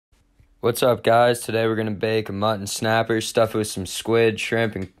What's up, guys? Today we're going to bake a mutton snapper, stuff it with some squid,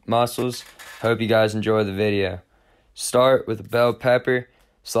 shrimp, and mussels. Hope you guys enjoy the video. Start with a bell pepper,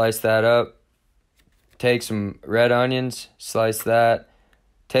 slice that up. Take some red onions, slice that.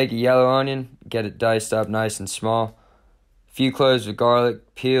 Take a yellow onion, get it diced up nice and small. A few cloves of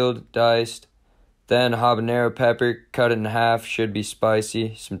garlic, peeled, diced. Then a habanero pepper, cut it in half, should be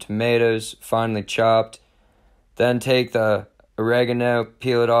spicy. Some tomatoes, finely chopped. Then take the oregano,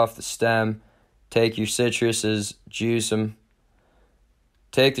 peel it off the stem. Take your citruses, juice them.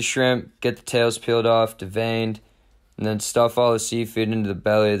 Take the shrimp, get the tails peeled off, deveined, and then stuff all the seafood into the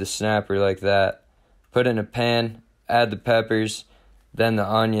belly of the snapper like that. Put it in a pan, add the peppers, then the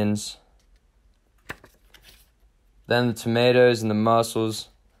onions, then the tomatoes and the mussels.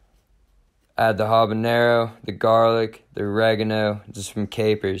 Add the habanero, the garlic, the oregano, just some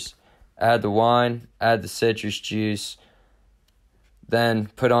capers. Add the wine, add the citrus juice. Then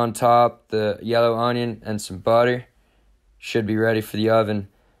put on top the yellow onion and some butter. Should be ready for the oven.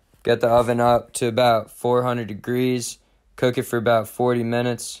 Get the oven up to about 400 degrees. Cook it for about 40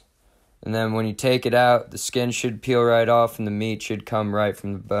 minutes. And then when you take it out, the skin should peel right off and the meat should come right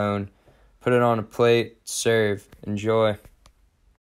from the bone. Put it on a plate, serve. Enjoy.